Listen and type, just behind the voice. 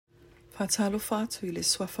Faatauga I le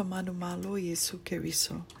swafa manu malo Iesu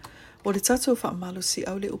Keriso. O le tatou faamalo si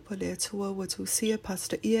au le upa le Atua wa Tusi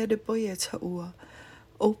Pastor ia de boia Taua.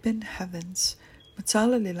 Open heavens.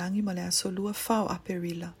 Matala le langi ma le aso lua fao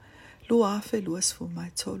APERILA. Lua afe lua sfu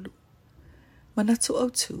mai tolu. Manatu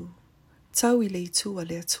Autu. Tau I le itua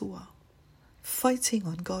le Atua. Fighting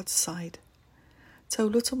on God's side.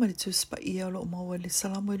 Tauloto ma le Tusi Paia o lo maua le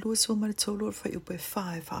Salamo lua sfu ma le tolu o fai upe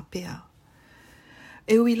fae faapea.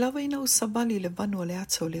 E ui lava ina o savali le vanu o le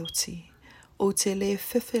ato le oti. O te le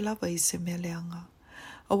fefe lava I se mea leanga.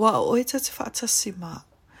 A wa o e te atasi ma.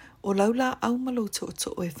 O laula au maloto o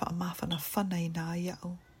to o e amafanafanaina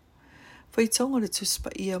ia.O. Faitauga le Tusi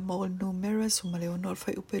Paia mo le Numera su ma le onor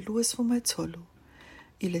fai upe luas fu mai tolu.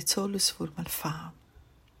 I le tolu sfu mal faa.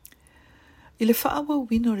 I le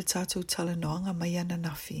faaauauina o le tatou talanoaga mai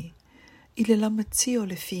ananafi. I le lamatia o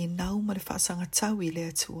le finau ma le faasanga I le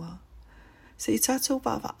Atua. Se I tatou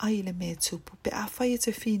va'ava'ai le mea tupu, pe awhai e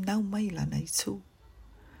te finau mai lana I tu.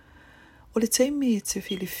 O le taimi e te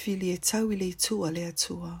filifili e tau I le itua le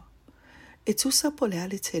Atua. E tusa po le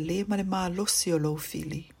ale te le ma le maalosi o lo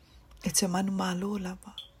fili. E te manu malo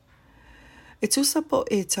lava. E tusa po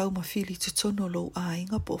e tau ma fili tutono lo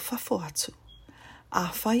ainga po fafo atu.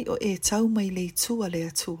 A whai o e tau mai le itua le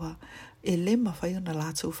Atua, e le mawhai o na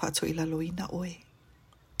lātou whato I laloina oe.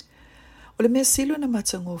 O le mea silo na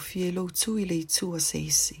matangofi e lo tu I le itua se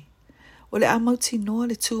isi. O le amauti noa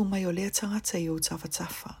le tu mai o lea tangata I o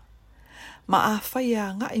tawatafa. Ma a whai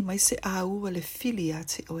a ngai mai se au le fili a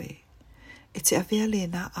te oe. E te avea le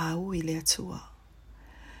na au I le Atua.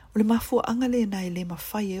 O le mafua anga le na I le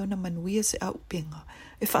mawhai e o na manuia se au penga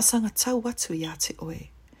e whasanga tau atu I a te oe.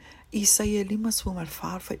 I sai e lima sfumal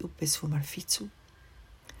whārwhai upe sfumal fitu.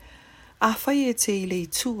 A whai e te I le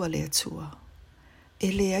itua le Atua.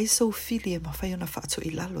 E le aiso fili e mawhai ona whaato I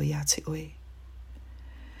lalo I a te oe.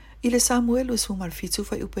 I le Samuelu sumal fitu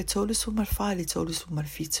fai upe tolu sumal whaile tolu sumal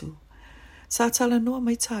fitu. Sa talanoa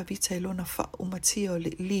mai tā vita I lona wha umatia o le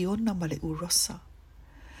liona ma le urosa.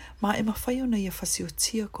 Ma e mawhai ona ia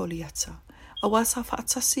fasiotia koliata, a wasa wha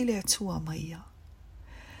atasi le Atua mai ia.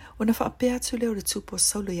 Ona wha apea tu leo le tupo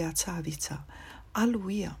saulo ia tā vita, alu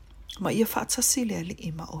ia, ma ia wha atasi le ali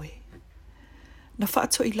ima oe. Na wha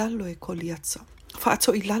ato I lalo e koliata.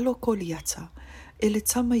 Whaato I lalo koliata, e le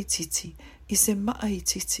tama I titi, I se maa I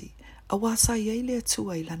titi, a wā sa iei le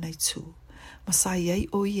Atua I lana I tu, ma sa iei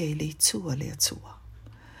o iei le itua le Atua.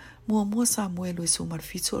 Mua Samuelu e sumar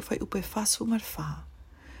fitu al fai upe fa sumar fa,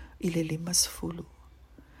 I le lima sefulu.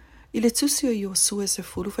 I le tusi o Iesu e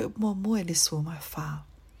sefulu fai upe mua e le sumar fa.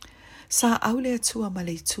 Sa au le Atua ma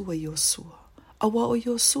le itua Iesu, a wā o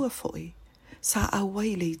Iesu foi, sa au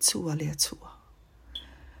wai le itua le Atua.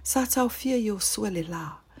 Sa tau fia Iesu le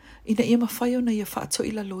la, ina ia mawhai ona ia whaato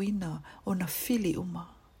I laloina o na fili uma.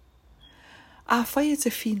 A whai e te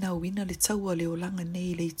finau ina le taua le olanga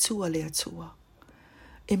nei le itua le Atua.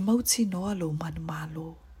 E mauti noa lo manu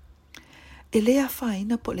malo. E lea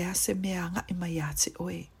whaina po le ase mea ngai mai a te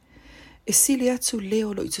oe. E sili atu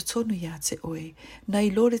leo lo I tutonu ia te oe, na I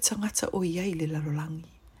lo le tangata o iai le lalolangi.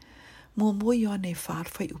 Mua Ioane e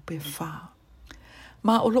whaarwhai upe whaa.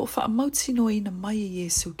 Ma o lo wha mauti no ina mai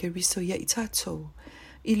Iesu Keriso ia I tatou,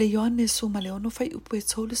 I le Ioane suma le ono fai upu e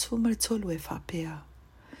tolu sfuma le tolu e whapea.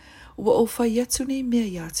 Ua o fai atu nei mea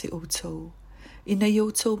ia te outou, ina I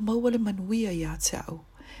outou maua le manuia ia te au,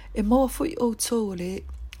 e maua fui outou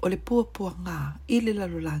o le puapua ngā I le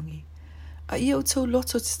lalolangi, a I outou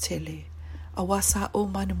loto te tele, a wasa o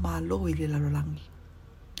manu malo I le lalolangi.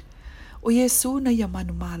 O Iesu na ia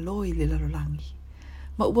manu malo I le lalolangi,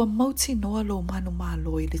 ma ua mauti noa lo manu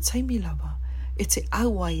malo I le taimi lava e te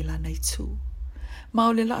aua I lana I tu. Ma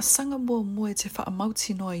o le la sanga mua e te wha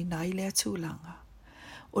mauti noa I na I le atu langa.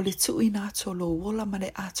 O le tu ina ato lo wola ma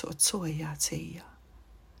le ato o toa ia te ia.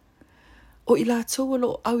 O I la toa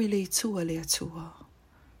lo au I le itua le atua.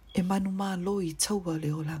 E manu malo I taua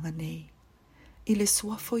le o langa nei. I le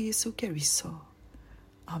suafo Iesu Keriso.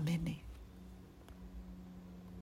 Amene.